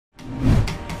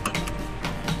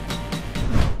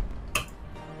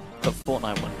a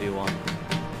Fortnite 1v1.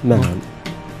 Manhunt.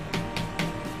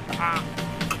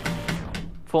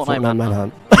 Fortnite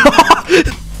Manhunt.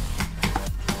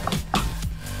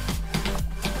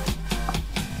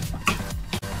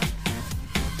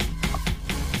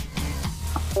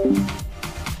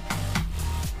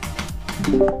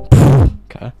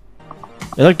 Okay.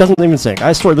 It like doesn't even sync.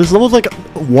 I swear, this level's like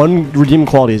one redeeming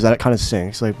quality is that it kind of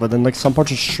syncs, like, but then like some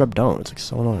parts just strip don't. It's like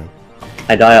so annoying.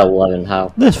 I die at 11,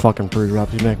 how? This fucking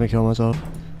predrop, you make me kill myself.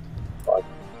 Fuck.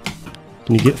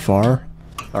 Can you get far?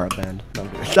 Alright, banned. No,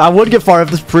 I would get far if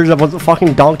this predrop was a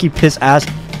fucking donkey piss ass.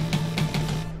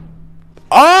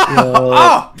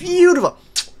 Oh, beautiful!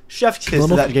 Chef kiss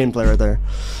to that gameplay right there.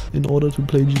 In order to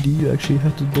play GD, you actually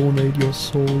have to donate your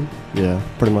soul. Yeah,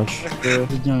 pretty much.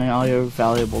 Donate all your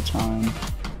valuable time.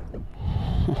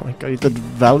 Oh my god, you said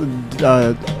valid,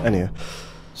 anyway.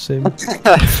 Same. Shut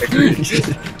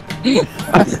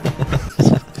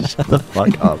the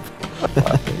fuck up.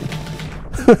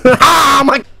 Ah,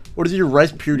 my. What is your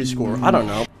rice purity score? I don't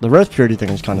know. The rice purity thing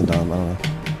is kind of dumb. I don't know.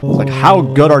 It's like, how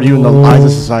good are you in the eyes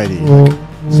of society? Like,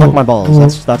 suck my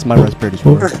balls. That's my rice purity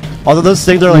score. Although those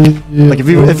things are like if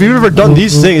you've ever done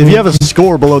these things, if you have a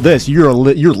score below this, you're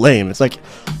lame. It's like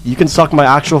you can suck my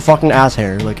actual fucking ass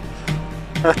hair. Like,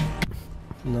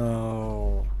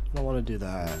 no, I don't want to do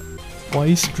that. Why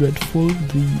is dreadful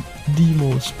the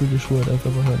most British word I've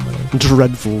ever heard in my life?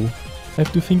 Dreadful. I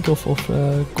have to think of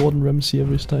Gordon Ramsay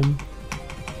every time.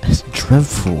 It's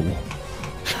dreadful.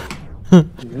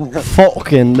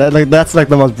 Fucking that's like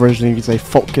the most British thing you can say.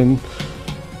 Fucking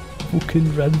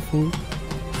dreadful.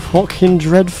 Fucking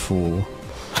dreadful.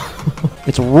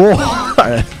 It's raw.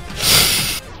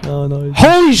 Oh no.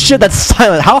 Holy shit, that's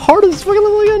silent. How hard is this fucking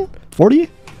level again? 40?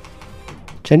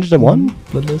 Change it to 1?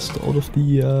 Bloodlust out of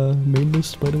the main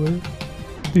list, by the way.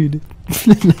 Dude,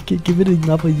 like give it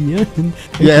another year. And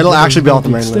yeah, it'll actually be off the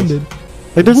main list.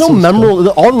 Like, there's no memorable.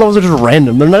 All the levels are just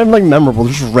random. They're not even like memorable.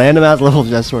 They're just random ass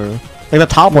levels. I swear. Like the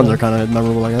top ones are kind of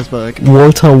memorable, I guess, but like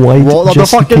Walter White.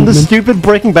 The stupid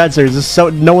Breaking Bad series is so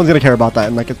no one's gonna care about that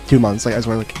in like 2 months. Like I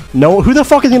swear, like no, who the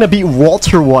fuck is gonna beat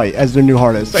Walter White as their new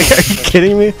hardest? Like, are you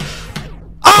kidding me?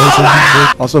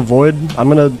 Oh! Also, Void. I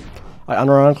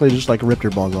unironically just like ripped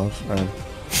your balls off.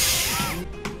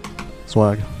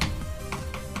 Swag.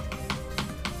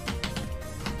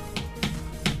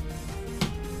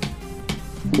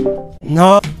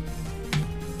 No.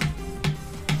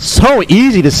 So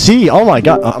easy to see. Oh my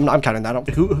god. I'm counting that up.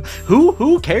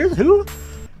 Who cares? Who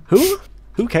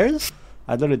cares?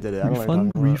 I literally did it. I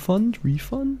don't know Refund. I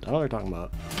don't know what you're talking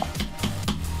about.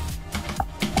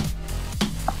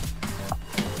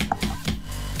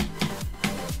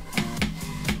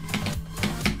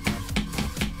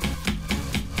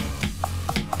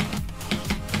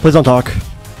 Please don't talk.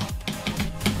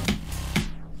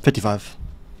 55.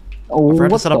 Oh, I forgot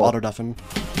to set up auto deafen.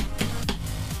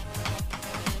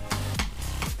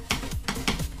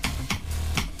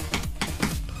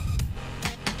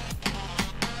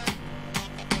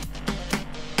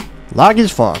 Lag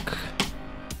as fuck.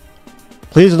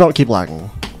 Please don't keep lagging.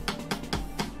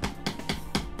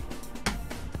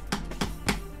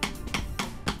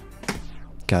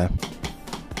 Okay.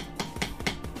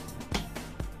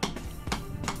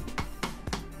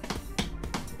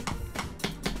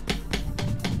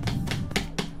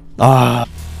 Ah.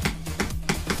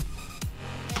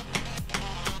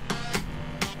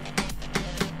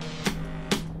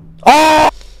 Oh!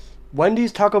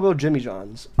 Wendy's, Taco Bell, Jimmy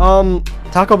John's.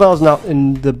 Taco Bell is not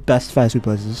in the best fast food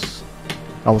places.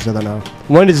 I will say that now.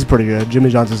 Wendy's is pretty good.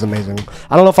 Jimmy John's is amazing.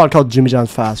 I don't know if I'd call Jimmy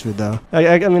John's fast food though.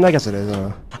 I mean, I guess it is. I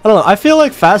don't know. I feel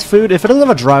like fast food, if it doesn't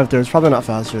have a drive-thru, it's probably not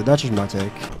fast food. That's just my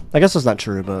take. I guess that's not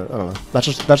true, but I don't know. That's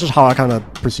just how I kind of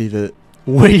perceive it.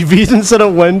 Wavies instead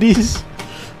of Wendy's.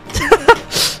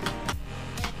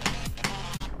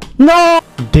 No!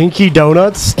 Dinky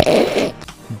Donuts.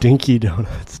 Dinky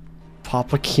Donuts.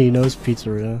 Papa Kino's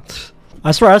Pizzeria.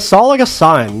 I swear, I saw like a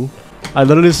sign. I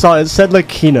literally saw it said like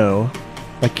Kino.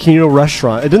 Like Kino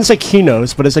restaurant. It didn't say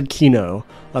Kino's, but it said Kino.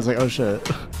 I was like, oh shit.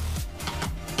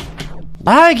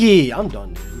 Laggy! I'm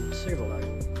done, dude. Save a lag.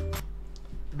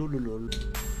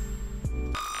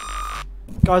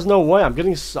 Guys, no way. I'm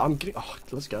getting. Oh,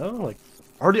 let's go. Like,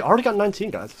 already got 19,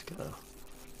 guys. Let's go.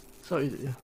 So easy.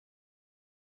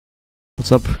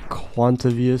 What's up,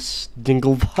 Quantavious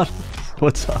Dinglebottoms?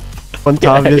 What's up?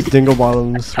 Quantavious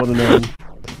Dinglebottoms, what a name.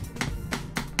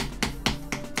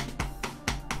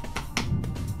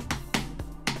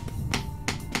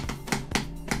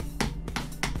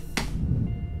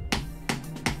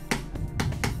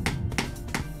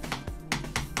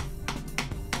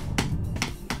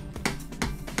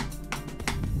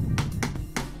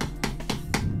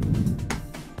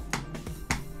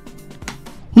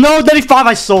 No, 95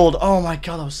 I sold. Oh my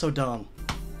god, that was so dumb.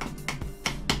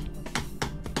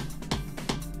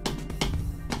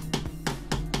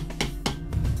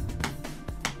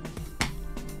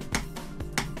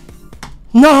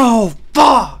 No,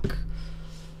 fuck.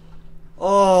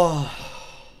 Oh.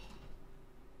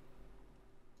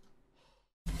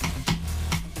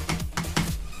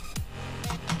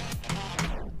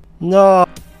 No.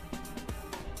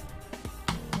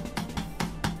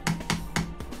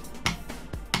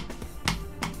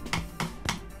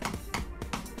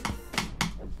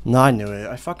 No, I knew it.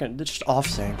 I fucking... It's just off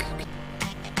sync.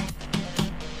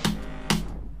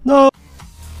 No!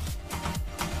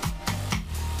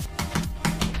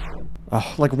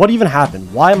 Oh, like, what even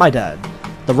happened? Why am I dead?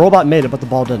 The robot made it, but the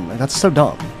ball didn't. Like, that's so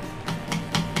dumb.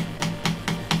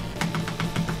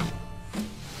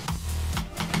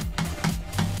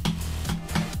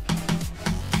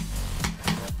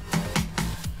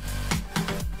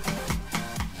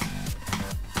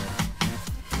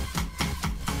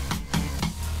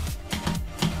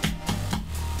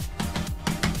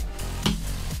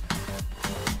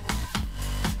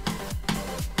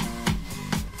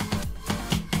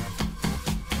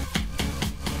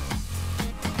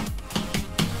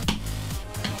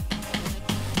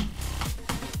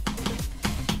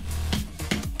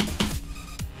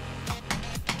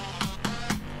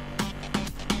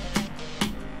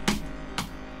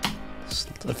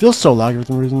 It feels so laggy for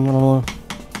some reason, I don't know.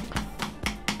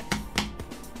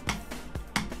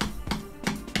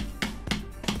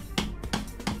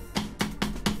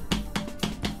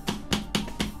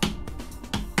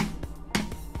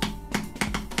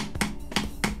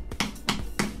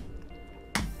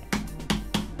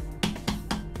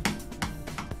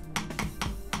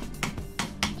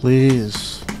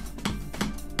 Please.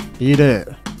 Eat it.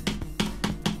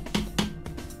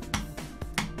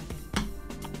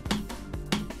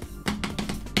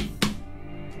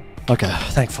 Okay,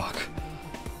 thank fuck.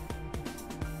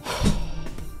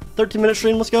 13-minute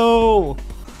stream, let's go!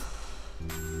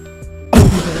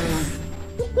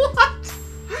 What?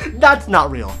 That's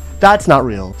not real. That's not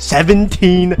real.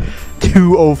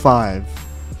 17,205.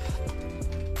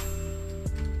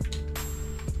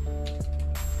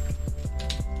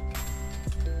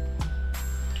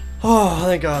 Oh,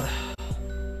 thank god.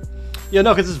 Yeah,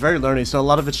 no, because it's very learny, so a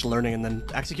lot of it's learning, and then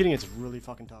executing it's really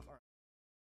fucking tough.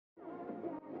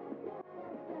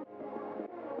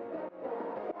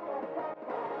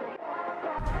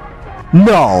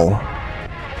 No.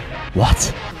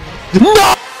 What?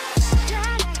 No!